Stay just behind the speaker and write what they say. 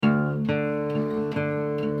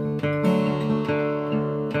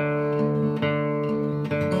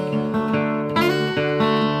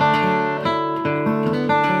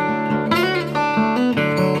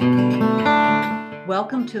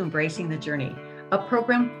Embracing the Journey, a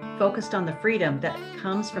program focused on the freedom that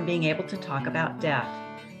comes from being able to talk about death.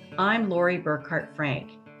 I'm Lori Burkhart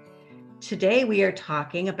Frank. Today we are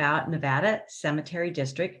talking about Nevada Cemetery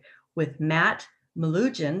District with Matt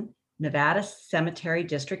Melugin, Nevada Cemetery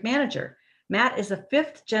District Manager. Matt is a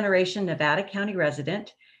fifth-generation Nevada County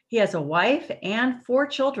resident. He has a wife and 4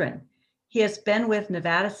 children. He has been with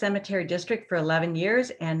Nevada Cemetery District for 11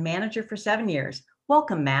 years and manager for 7 years.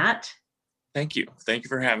 Welcome, Matt. Thank you. Thank you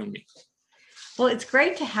for having me. Well, it's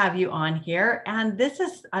great to have you on here. And this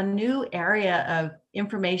is a new area of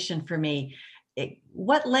information for me.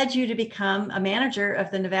 What led you to become a manager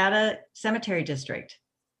of the Nevada Cemetery District?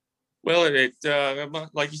 Well,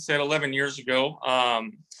 like you said, 11 years ago,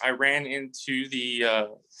 I ran into the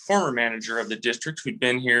former manager of the district who'd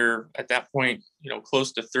been here at that point,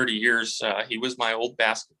 close to 30 years. He was my old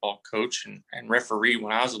basketball coach and referee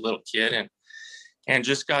when I was a little kid, and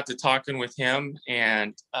just got to talking with him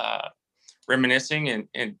and reminiscing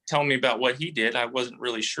and telling me about what he did. I wasn't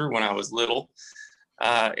really sure when I was little,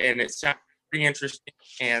 and it sounded pretty interesting,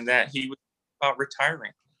 and that he was about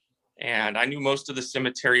retiring. And I knew most of the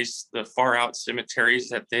cemeteries, the far out cemeteries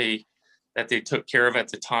that they took care of at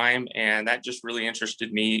the time, and that just really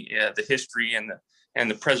interested me, the history and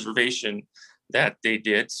the preservation that they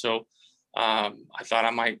did. So I thought I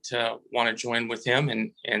might want to join with him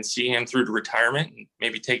and see him through to retirement and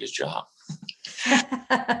maybe take his job.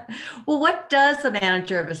 Well, what does the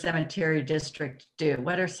manager of a cemetery district do?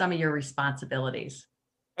 What are some of your responsibilities?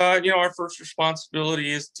 Our first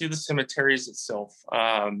responsibility is to the cemeteries itself,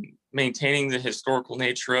 maintaining the historical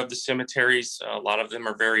nature of the cemeteries. A lot of them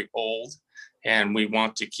are very old, and we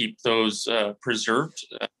want to keep those preserved.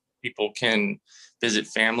 People can visit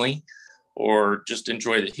family or just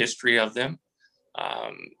enjoy the history of them.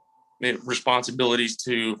 Responsibilities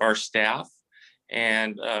to our staff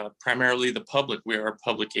and primarily the public. We are a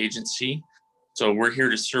public agency, so we're here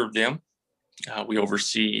to serve them. We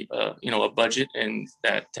oversee, a budget, and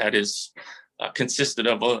that is consisted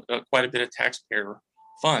of quite a bit of taxpayer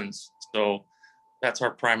funds. So that's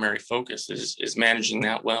our primary focus is managing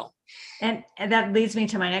that well. And that leads me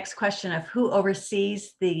to my next question of who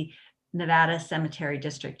oversees the Nevada Cemetery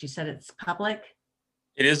District. You said it's public?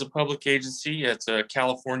 It is a public agency. It's a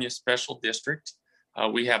California special district.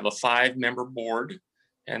 We have a 5-member board,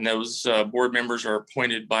 and those board members are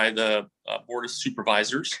appointed by the Board of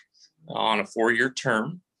Supervisors on a 4-year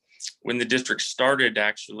term. When the district started,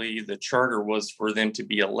 actually, the charter was for them to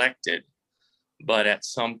be elected. But at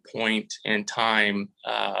some point in time,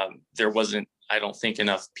 there wasn't, I don't think,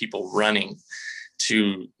 enough people running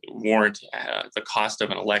to warrant the cost of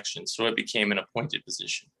an election. So it became an appointed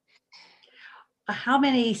position. How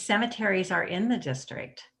many cemeteries are in the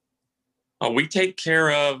district? We take care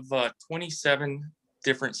of 27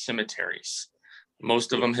 different cemeteries,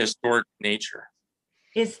 most of them historic in nature.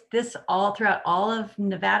 Is this all throughout all of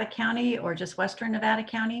Nevada County or just Western Nevada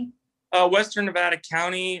County? Western Nevada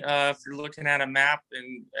County, if you're looking at a map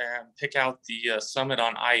and pick out the summit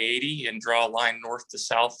on I-80 and draw a line north to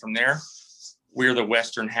south from there, we're the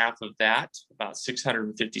western half of that, about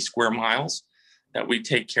 650 square miles that we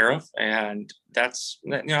take care of. And that's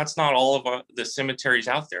not all of the cemeteries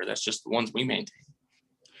out there. That's just the ones we maintain.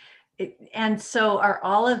 And so are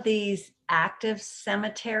all of these active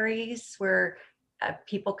cemeteries where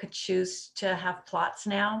people could choose to have plots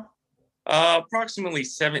now? Approximately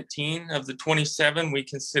 17 of the 27 we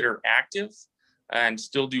consider active and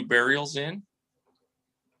still do burials in.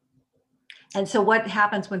 And so what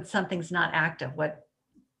happens when something's not active?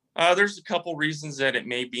 There's a couple reasons that it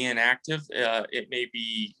may be inactive. It may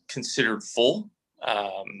be considered full.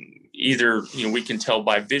 Either we can tell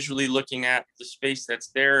by visually looking at the space that's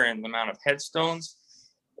there and the amount of headstones,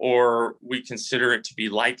 or we consider it to be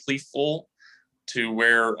likely full, to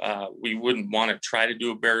where we wouldn't want to try to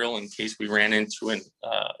do a burial in case we ran into an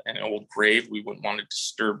old grave. We wouldn't want to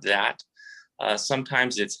disturb that.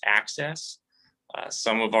 Sometimes it's access.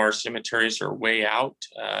 Some of our cemeteries are way out.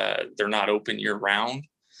 They're not open year round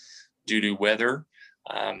due to weather.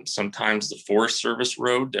 Sometimes the Forest Service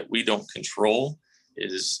road that we don't control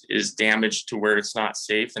is damaged to where it's not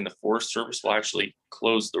safe, and the Forest Service will actually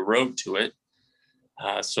close the road to it.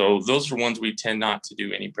 So those are ones we tend not to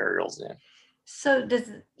do any burials in. So does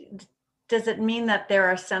it mean that there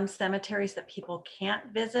are some cemeteries that people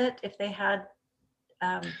can't visit if they had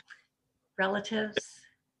relatives?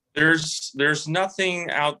 There's nothing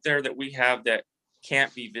out there that we have that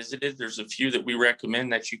can't be visited. There's a few that we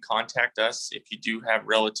recommend that you contact us if you do have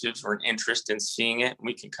relatives or an interest in seeing it.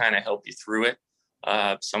 We can kind of help you through it.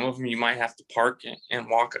 Some of them you might have to park and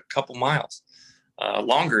walk a couple miles.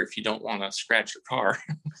 longer if you don't want to scratch your car.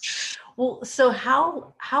 Well, so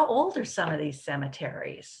how old are some of these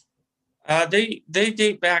cemeteries? They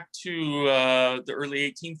date back to the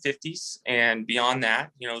early 1850s and beyond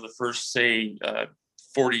that. The first, say,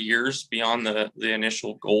 40 years beyond the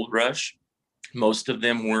initial gold rush. Most of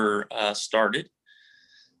them were started,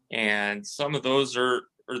 and some of those are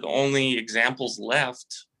the only examples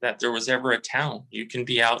left that there was ever a town. You can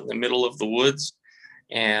be out in the middle of the woods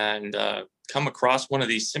and come across one of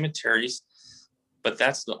these cemeteries, but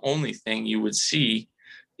that's the only thing you would see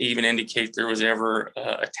to even indicate there was ever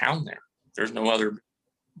a town there. There's no other.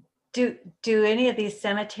 Do any of these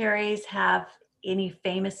cemeteries have any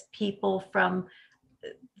famous people from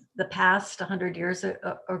the past 100 years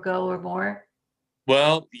ago or more?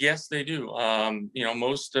 Well, yes, they do.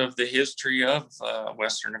 Most of the history of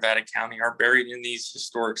Western Nevada County are buried in these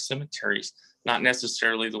historic cemeteries, not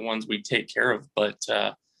necessarily the ones we take care of, but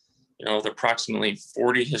the approximately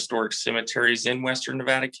 40 historic cemeteries in Western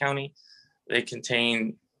Nevada County. They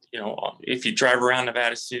contain, if you drive around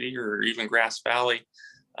Nevada City or even Grass Valley,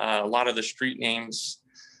 a lot of the street names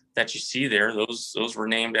that you see there, those were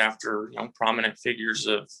named after prominent figures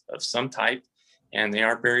of some type, and they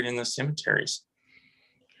are buried in the cemeteries.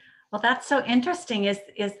 Well, that's so interesting. Is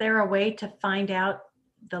there a way to find out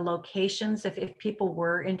the locations if people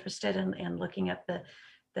were interested in looking at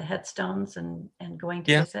the headstones and going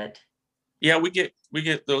to visit? Yeah, we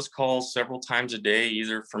get those calls several times a day,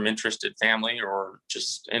 either from interested family or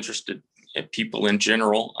just interested people in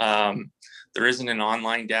general. There isn't an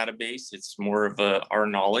online database. It's more of our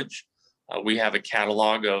knowledge. We have a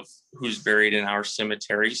catalog of who's buried in our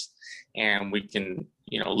cemeteries, and we can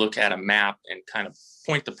look at a map and kind of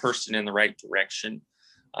point the person in the right direction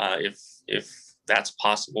if that's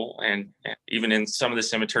possible. And even in some of the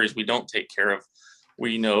cemeteries we don't take care of,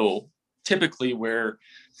 we know typically where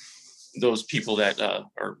those people that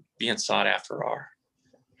are being sought after are.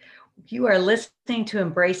 You are listening to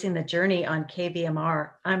Embracing the Journey on KVMR.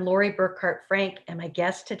 I'm Lori Burkhart Frank, and my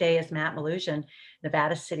guest today is Matt Malusian,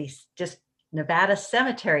 Nevada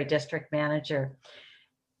Cemetery District Manager.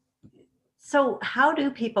 So how do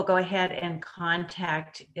people go ahead and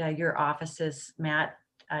contact your offices, Matt?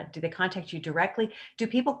 Do they contact you directly? Do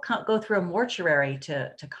people go through a mortuary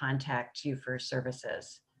to contact you for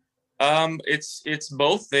services? It's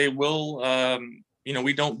both. They will,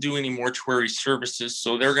 we don't do any mortuary services,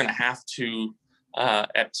 so they're going to have to,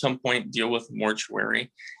 at some point, deal with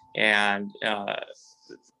mortuary, and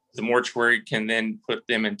the mortuary can then put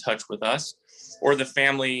them in touch with us, or the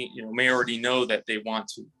family, may already know that they want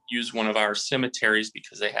to use one of our cemeteries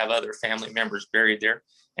because they have other family members buried there,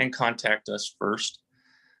 and contact us first.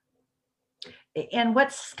 And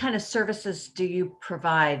what kind of services do you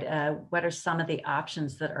provide? What are some of the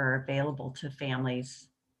options that are available to families?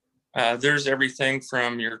 There's everything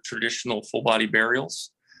from your traditional full body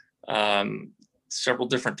burials, several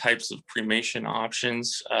different types of cremation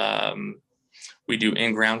options. We do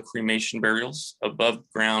in-ground cremation burials, above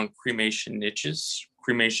ground cremation niches.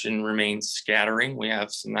 Cremation remains scattering. We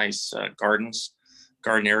have some nice garden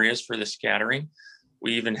areas for the scattering.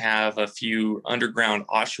 We even have a few underground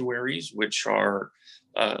ossuaries, which are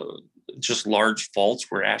just large vaults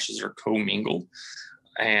where ashes are commingled.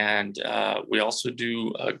 And we also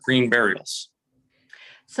do green burials.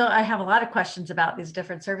 So I have a lot of questions about these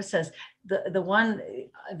different services.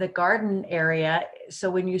 The garden area. So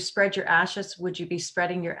when you spread your ashes, would you be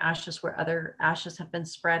spreading your ashes where other ashes have been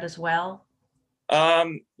spread as well?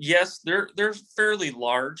 Yes, they're fairly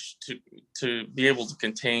large to be able to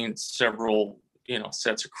contain several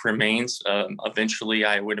sets of cremains. Eventually,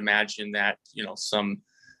 I would imagine that some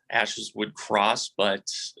ashes would cross, but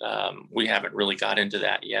we haven't really got into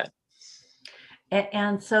that yet.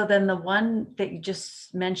 And so then the one that you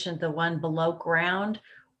just mentioned, the one below ground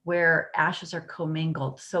where ashes are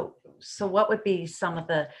commingled. So what would be some of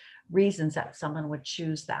the reasons that someone would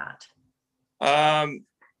choose that?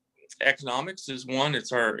 Economics is one.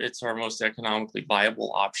 It's our most economically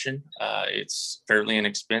viable option. It's fairly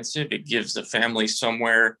inexpensive. It gives the family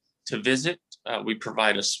somewhere to visit. We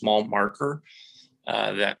provide a small marker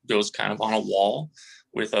that goes kind of on a wall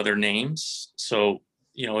with other names. So,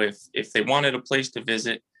 if they wanted a place to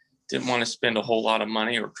visit, didn't want to spend a whole lot of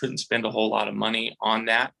money or couldn't spend a whole lot of money on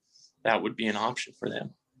that would be an option for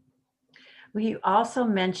them. Well, you also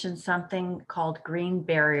mentioned something called green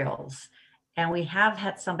burials. And we have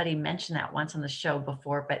had somebody mention that once on the show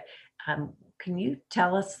before, but can you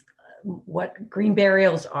tell us what green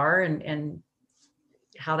burials are and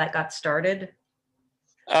how that got started?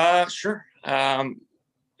 Sure.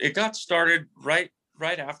 It got started right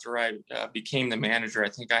after I became the manager. I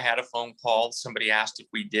think I had a phone call. Somebody asked if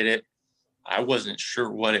we did it. I wasn't sure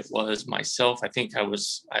what it was myself. I think I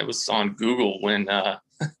was on Google when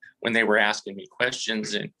when they were asking me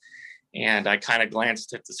questions, and I kind of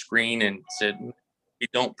glanced at the screen and said, we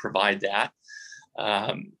don't provide that.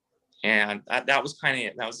 And that was kind of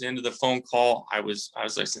it. That was the end of the phone call. I was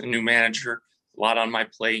like a new manager, a lot on my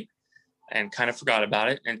plate, and kind of forgot about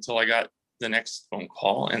it until I got the next phone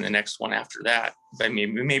call and the next one after that, but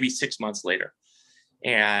maybe 6 months later.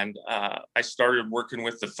 And I started working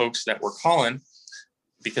with the folks that were calling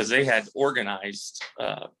because they had organized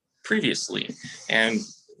previously and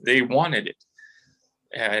they wanted it.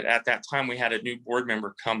 And at that time, we had a new board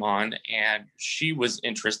member come on and she was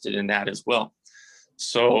interested in that as well.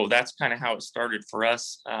 So that's kind of how it started for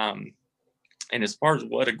us. And as far as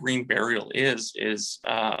what a green burial is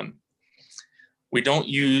we don't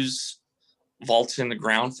use vaults in the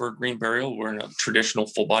ground for a green burial. We're in a traditional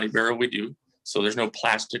full body burial we do. So there's no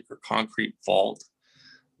plastic or concrete vault.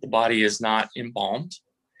 The body is not embalmed.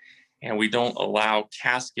 And we don't allow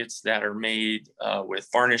caskets that are made with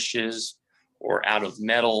varnishes or out of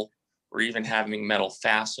metal or even having metal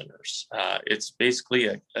fasteners. It's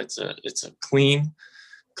basically it's a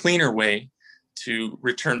cleaner way to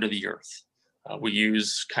return to the earth. We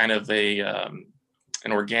use kind of an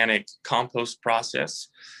organic compost process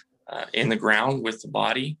in the ground with the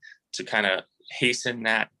body to kind of hasten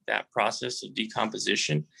that process of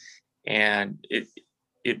decomposition. And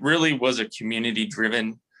it really was a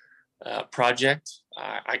community-driven project.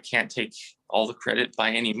 I can't take all the credit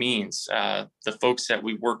by any means. The folks that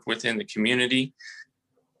we worked with in the community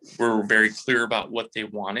were very clear about what they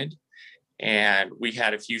wanted. And we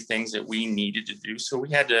had a few things that we needed to do. So we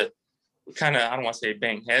had to kind of, I don't want to say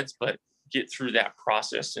bang heads, but get through that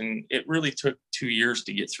process. And it really took 2 years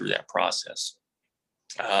to get through that process.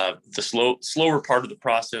 The slower part of the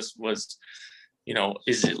process was,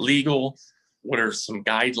 is it legal? What are some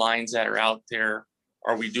guidelines that are out there?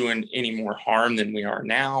 Are we doing any more harm than we are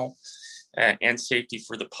now? And safety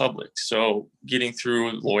for the public. So getting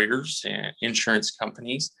through lawyers and insurance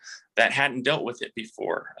companies that hadn't dealt with it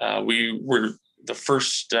before. We were the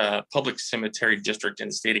first public cemetery district in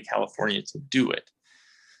the state of California to do it.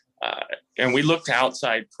 And we looked to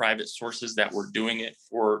outside private sources that were doing it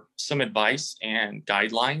for some advice and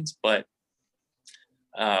guidelines, but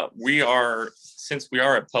since we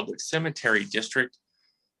are a public cemetery district,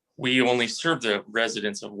 we only serve the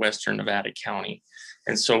residents of Western Nevada County.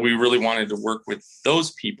 And so we really wanted to work with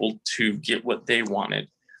those people to get what they wanted.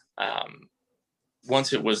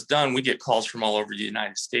 Once it was done, we get calls from all over the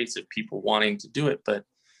United States of people wanting to do it. But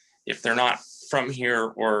if they're not from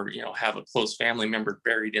here or, have a close family member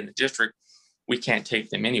buried in the district, we can't take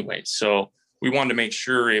them anyway. So we wanted to make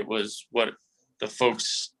sure it was what the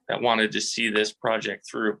folks that wanted to see this project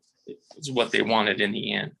through is what they wanted in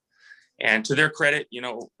the end. And to their credit,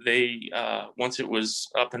 they, once it was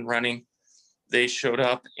up and running, they showed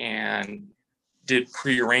up and did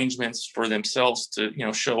pre-arrangements for themselves to,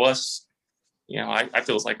 show us, I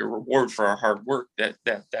feel it's like a reward for our hard work that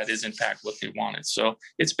is in fact what they wanted. So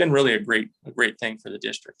it's been really a great thing for the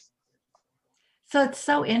district. So it's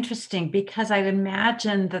so interesting because I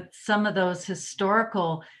imagine that some of those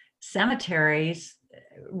historical cemeteries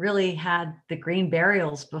really had the green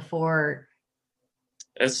burials before.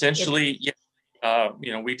 Essentially, yeah.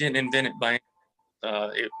 We didn't invent it by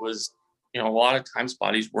it was, a lot of times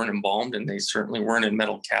bodies weren't embalmed and they certainly weren't in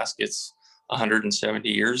metal caskets 170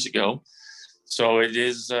 years ago. So it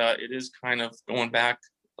is kind of going back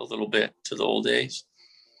a little bit to the old days.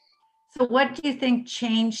 So what do you think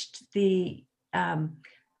changed the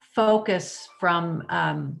focus from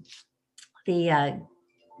the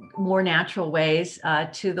more natural ways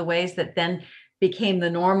to the ways that then became the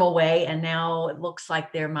normal way, and now it looks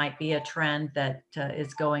like there might be a trend that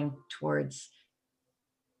is going towards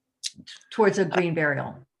a green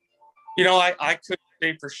burial? I could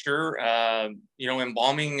say for sure,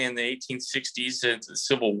 embalming in the 1860s and the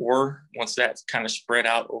Civil War, once that kind of spread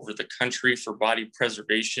out over the country for body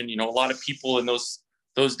preservation, a lot of people in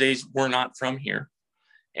those days were not from here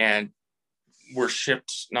and were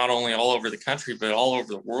shipped not only all over the country, but all over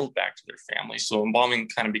the world back to their families. So embalming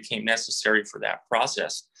kind of became necessary for that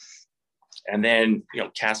process. And then,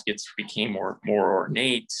 caskets became more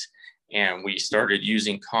ornate, and we started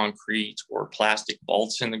using concrete or plastic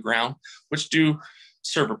vaults in the ground, which do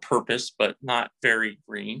serve a purpose, but not very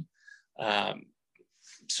green.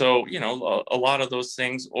 So, a lot of those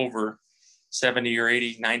things over 70 or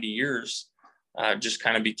 80, 90 years just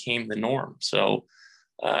kind of became the norm. So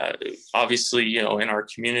obviously, in our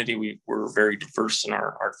community, we're very diverse in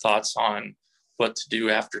our thoughts on what to do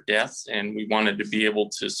after death. And we wanted to be able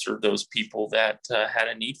to serve those people that had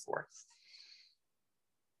a need for it.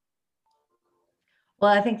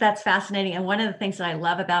 Well, I think that's fascinating. And one of the things that I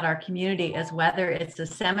love about our community is whether it's the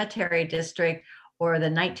cemetery district or the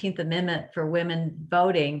 19th Amendment for women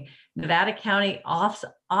voting, Nevada County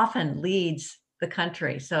often leads the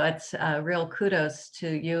country. So it's real kudos to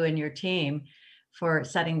you and your team for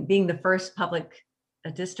being the first public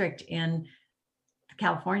district in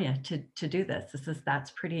California to do this. That's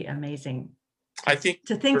pretty amazing. I think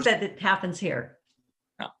that it happens here.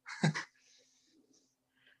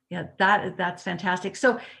 Yeah, that's fantastic.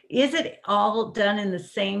 So is it all done in the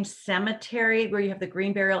same cemetery where you have the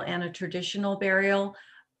green burial and a traditional burial?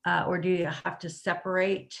 Or do you have to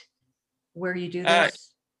separate where you do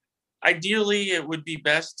this? Ideally, it would be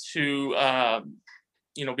best to,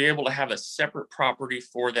 be able to have a separate property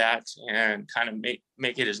for that and kind of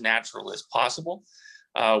make it as natural as possible.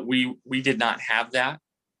 We did not have that.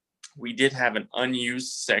 We did have an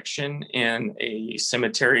unused section in a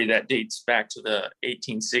cemetery that dates back to the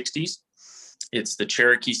 1860s. It's the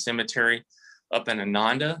Cherokee Cemetery up in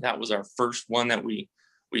Ananda. That was our first one that we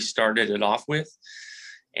started it off with.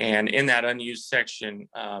 And in that unused section,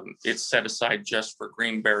 it's set aside just for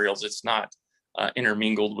green burials. It's not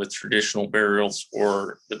intermingled with traditional burials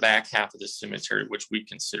or the back half of the cemetery, which we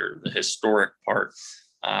consider the historic part.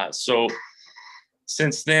 So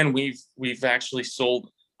since then, we've actually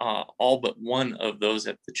sold all but one of those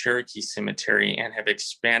at the Cherokee Cemetery and have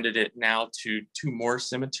expanded it now to two more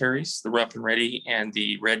cemeteries, the Rough and Ready and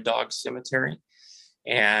the Red Dog Cemetery.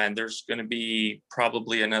 And there's going to be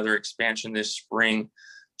probably another expansion this spring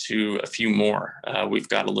to a few more. We've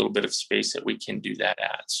got a little bit of space that we can do that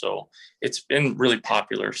at. So it's been really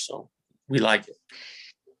popular. So we like it.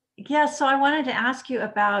 Yeah. So I wanted to ask you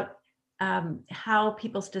about how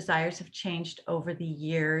people's desires have changed over the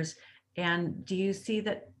years. And do you see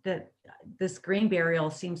that this green burial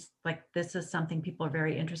seems like this is something people are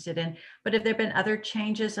very interested in? But have there been other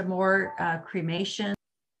changes or more cremation?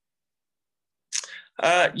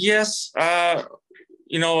 Yes. Around,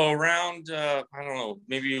 I don't know,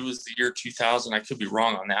 maybe it was the year 2000. I could be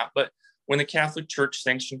wrong on that. But when the Catholic Church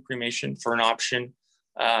sanctioned cremation for an option,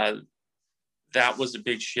 that was a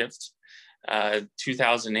big shift.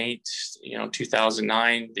 2008,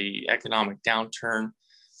 2009, the economic downturn,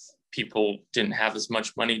 people didn't have as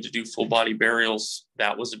much money to do full body burials.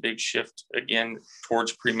 That was a big shift again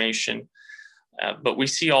towards cremation. But we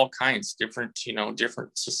see all kinds, different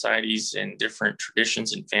societies and different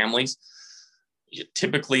traditions and families.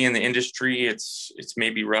 Typically in the industry, it's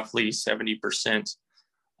maybe roughly 70%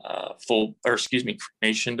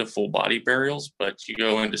 cremation to full body burials. But you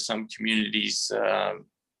go into some communities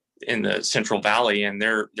in the Central Valley and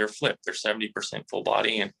they're flipped. They're 70% full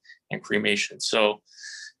body and cremation. So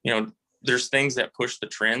there's things that push the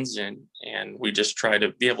trends, and we just try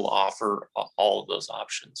to be able to offer all of those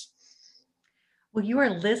options. Well, you are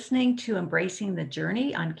listening to Embracing the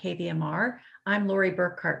Journey on KVMR. I'm Lori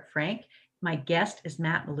Burkhart Frank. My guest is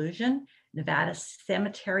Matt Maluzhin, Nevada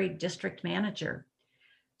Cemetery District Manager.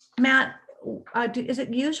 Matt, is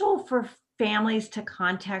it usual for families to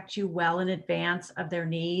contact you well in advance of their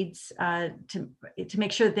needs to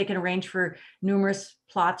make sure that they can arrange for numerous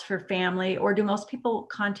plots for family, or do most people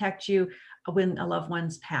contact you when a loved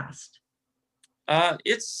one's passed?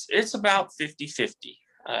 It's about 50-50.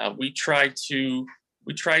 We try to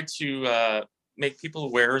make people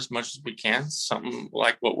aware as much as we can, something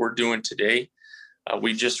like what we're doing today.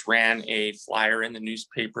 We just ran a flyer in the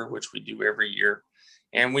newspaper, which we do every year,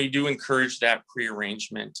 and we do encourage that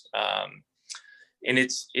pre-arrangement. And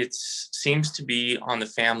it seems to be on the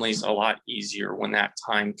families a lot easier when that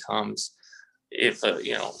time comes. If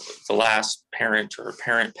the last parent or a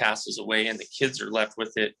parent passes away and the kids are left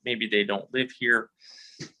with it, maybe they don't live here.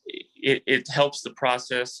 It helps the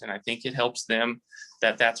process, and I think it helps them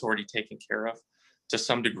that that's already taken care of to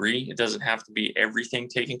some degree. It doesn't have to be everything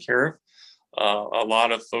taken care of. A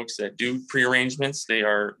lot of folks that do pre-arrangements, they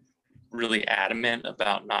are really adamant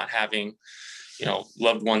about not having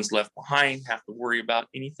loved ones left behind, have to worry about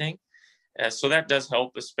anything. So that does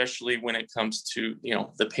help, especially when it comes to,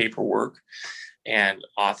 the paperwork and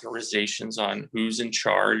authorizations on who's in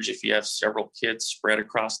charge. If you have several kids spread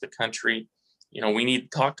across the country, we need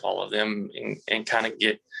to talk to all of them and kind of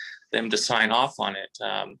get them to sign off on it.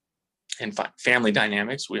 And family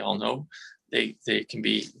dynamics, we all know they can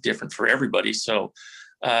be different for everybody. So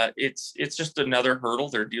it's just another hurdle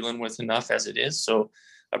they're dealing with enough as it is. So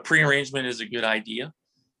a pre-arrangement is a good idea,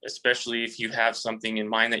 especially if you have something in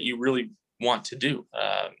mind that you really want to do,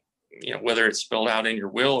 whether it's spelled out in your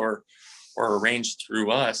will or arranged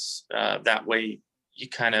through us. That way you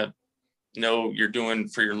kind of know you're doing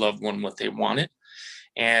for your loved one what they wanted.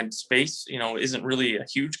 And space, isn't really a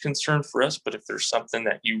huge concern for us, but if there's something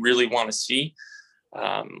that you really want to see,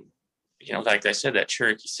 Like I said, that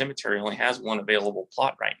Cherokee Cemetery only has one available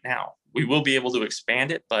plot right now. We will be able to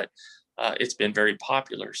expand it, but it's been very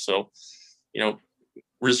popular. So,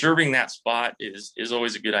 reserving that spot is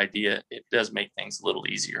always a good idea. It does make things a little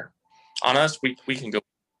easier. On us, we can go,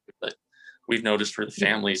 but we've noticed for the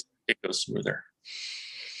families, it goes smoother.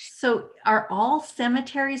 So are all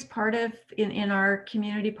cemeteries part of, in our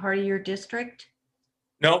community, part of your district?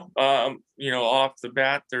 No, off the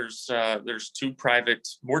bat, there's 2 private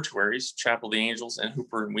mortuaries, Chapel of the Angels and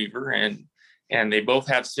Hooper and Weaver, and they both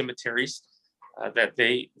have cemeteries that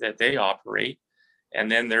they operate.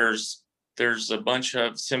 And then there's a bunch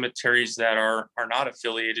of cemeteries that are not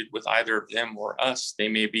affiliated with either of them or us. They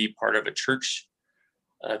may be part of a church.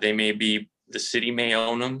 They may be, the city may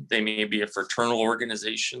own them. They may be a fraternal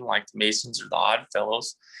organization like the Masons or the Odd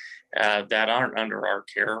Fellows. That aren't under our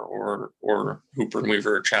care or Hooper and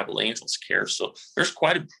Weaver or Chapel Angels care. So there's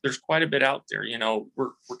quite a bit out there.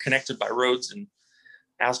 We're connected by roads and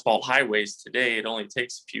asphalt highways today. It only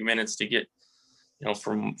takes a few minutes to get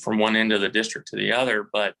from one end of the district to the other.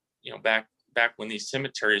 But back when these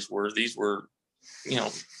cemeteries were, these were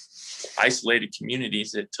isolated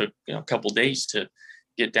communities. It took a couple days to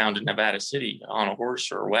get down to Nevada City on a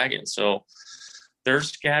horse or a wagon. So they're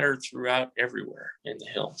scattered throughout everywhere in the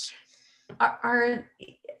hills. Are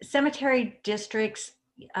cemetery districts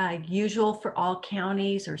usual for all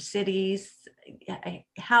counties or cities?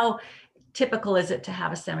 How typical is it to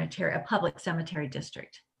have a public cemetery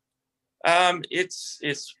district?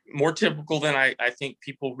 It's more typical than I think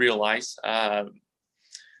people realize.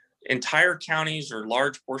 Entire counties or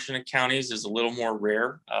large portion of counties is a little more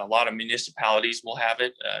rare. A lot of municipalities will have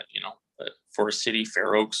it, for a city,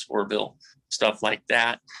 Fair Oaks, Orville, stuff like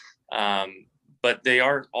that. But they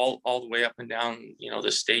are all the way up and down,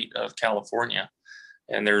 the state of California.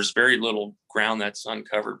 And there's very little ground that's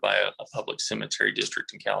uncovered by a public cemetery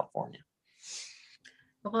district in California.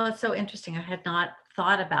 Well, it's so interesting. I had not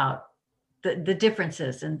thought about the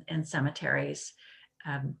differences in cemeteries.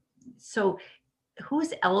 So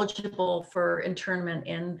who's eligible for internment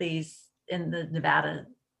in the Nevada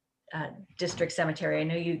district cemetery? I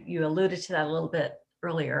know you alluded to that a little bit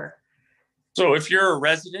earlier. So if you're a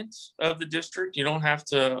resident of the district, you don't have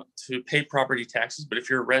to pay property taxes, but if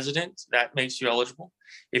you're a resident, that makes you eligible.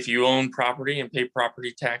 If you own property and pay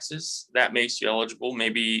property taxes, that makes you eligible.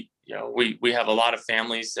 Maybe, we have a lot of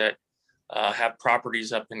families that have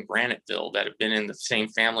properties up in Graniteville that have been in the same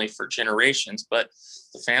family for generations, but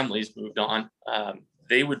the family's moved on.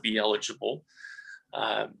 They would be eligible.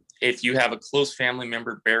 If you have a close family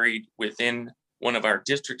member buried within one of our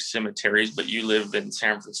district cemeteries, but you live in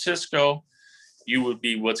San Francisco, you would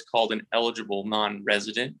be what's called an eligible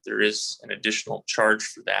non-resident. There is an additional charge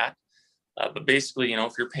for that. But basically,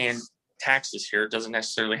 if you're paying taxes here, it doesn't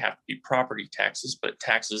necessarily have to be property taxes, but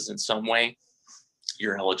taxes in some way,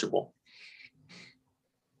 you're eligible.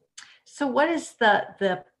 So what is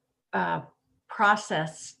the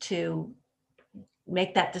process to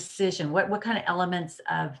make that decision? What kind of elements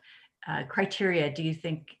of criteria do you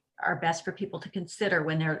think are best for people to consider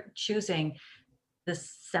when they're choosing the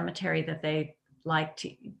cemetery that they like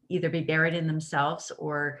to either be buried in themselves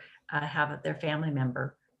or have their family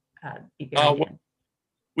member be buried in?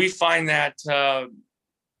 We find that,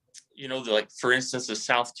 like for instance, the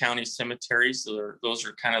South County cemeteries, those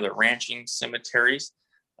are kind of the ranching cemeteries.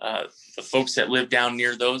 The folks that live down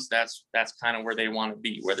near those, that's kind of where they want to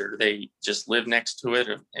be, whether they just live next to it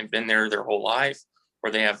and been there their whole life, or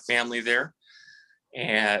they have family there.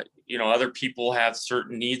 And, other people have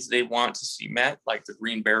certain needs they want to see met, like the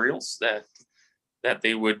green burials that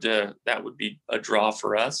they would, that would be a draw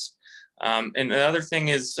for us. And the other thing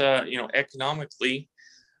is, economically,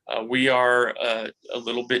 we are a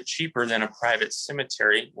little bit cheaper than a private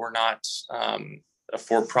cemetery. We're not a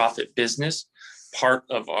for-profit business. Part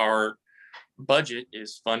of our budget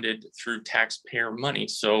is funded through taxpayer money.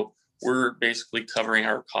 So we're basically covering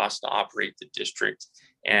our cost to operate the district,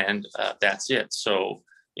 and that's it. So,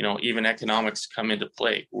 even economics come into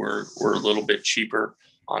play. We're a little bit cheaper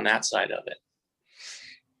on that side of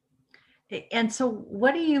it. And so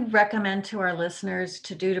what do you recommend to our listeners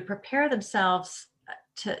to do to prepare themselves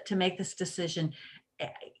to make this decision?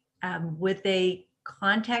 Would they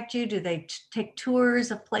contact you? Do they take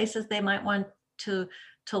tours of places they might want to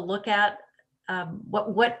look at?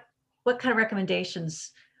 What kind of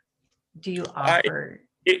recommendations do you offer?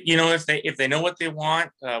 If they know what they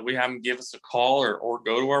want, we have them give us a call or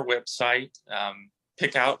go to our website,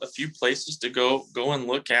 pick out a few places to go and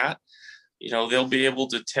look at. They'll be able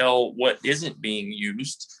to tell what isn't being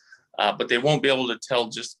used, but they won't be able to tell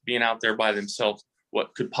just being out there by themselves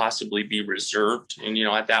what could possibly be reserved. And,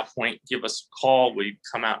 at that point, give us a call. We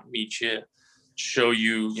come out and meet you, show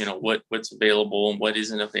you, what's available and what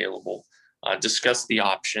isn't available, discuss the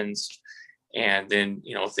options. And then,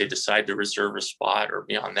 if they decide to reserve a spot or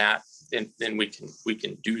beyond that, then we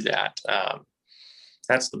can do that.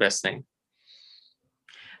 That's the best thing.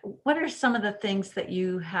 What are some of the things that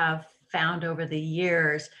you have found over the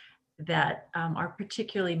years that are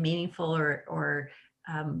particularly meaningful or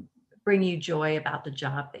bring you joy about the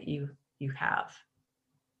job that you have?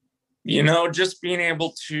 Just being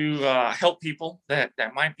able to help people that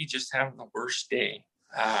might be just having the worst day.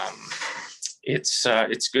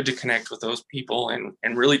 It's good to connect with those people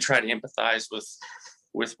and really try to empathize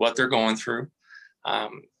with what they're going through.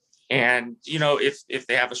 And if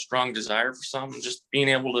they have a strong desire for something, just being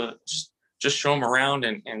able to just show them around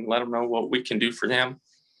and let them know what we can do for them.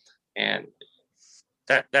 And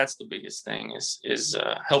that's the biggest thing is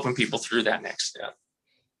helping people through that next step.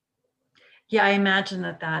 Yeah, I imagine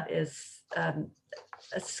that is a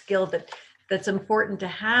skill that's important to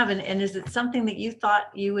have. And is it something that you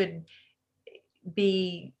thought you would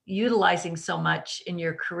be utilizing so much in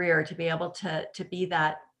your career, to be able to be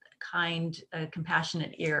that kind,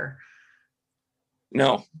 compassionate ear?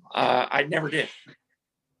 No, I never did.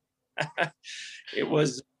 It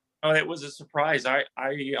was a surprise. I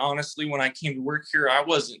honestly, when I came to work here, I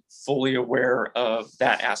wasn't fully aware of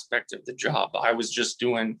that aspect of the job. I was just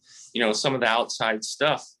doing, some of the outside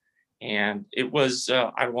stuff. And it was,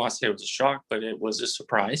 I don't want to say it was a shock, but it was a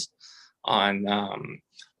surprise on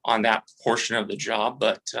that portion of the job.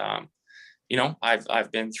 But,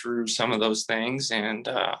 I've been through some of those things, and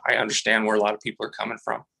I understand where a lot of people are coming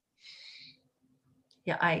from.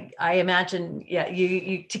 Yeah, I imagine, yeah,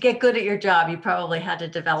 you to get good at your job, you probably had to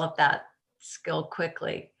develop that skill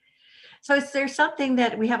quickly. So is there something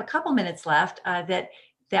that we have a couple minutes left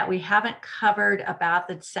that we haven't covered about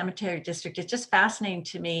the cemetery district? It's just fascinating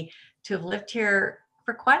to me to have lived here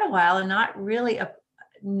for quite a while and not really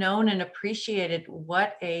known and appreciated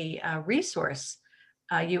what a resource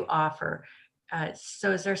you offer.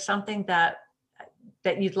 So is there something that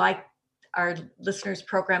you'd like our listeners'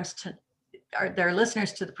 programs to, or their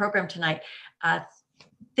listeners to the program tonight,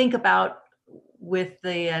 think about with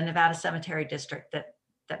the Nevada Cemetery District that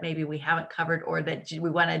maybe we haven't covered, or that we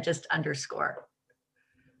want to just underscore?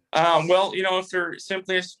 Well, if they're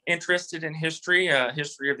simply interested in history of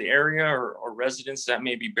the area, or residents that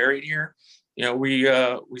may be buried here, we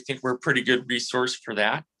think we're a pretty good resource for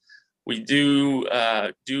that. We do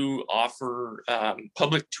offer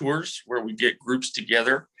public tours where we get groups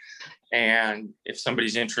together. And if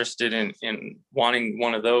somebody's interested in wanting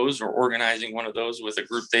one of those or organizing one of those with a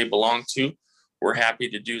group they belong to, we're happy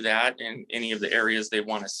to do that in any of the areas they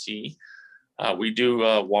want to see. We do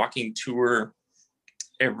a walking tour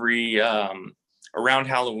every around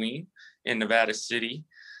Halloween in Nevada City.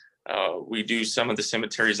 We do some of the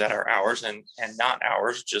cemeteries that are ours and not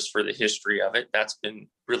ours, just for the history of it. That's been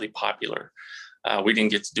really popular. We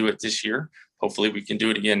didn't get to do it this year. Hopefully we can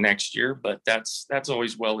do it again next year, but that's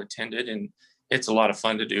always well attended, and it's a lot of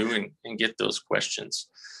fun to do and get those questions.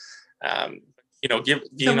 Give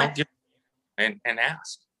and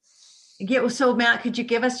ask. Yeah. So Matt, could you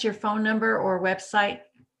give us your phone number or website?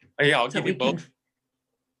 Yeah, I'll give you both.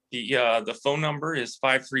 The phone number is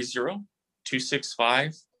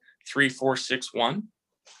 530-265-3461.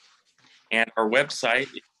 And our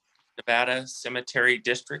website is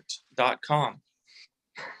nevadacemeterydistrict.com.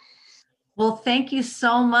 Well, thank you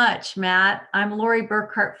so much, Matt. I'm Lori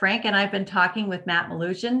Burkhart Frank, and I've been talking with Matt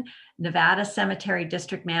Malusian, Nevada Cemetery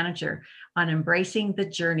District Manager, on Embracing the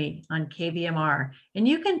Journey on KVMR. And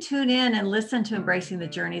you can tune in and listen to Embracing the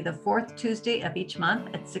Journey the fourth Tuesday of each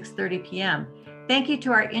month at 6:30 p.m. Thank you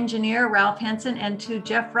to our engineer, Ralph Henson, and to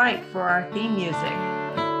Jeff Wright for our theme music.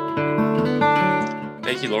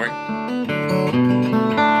 Thank you, Lori.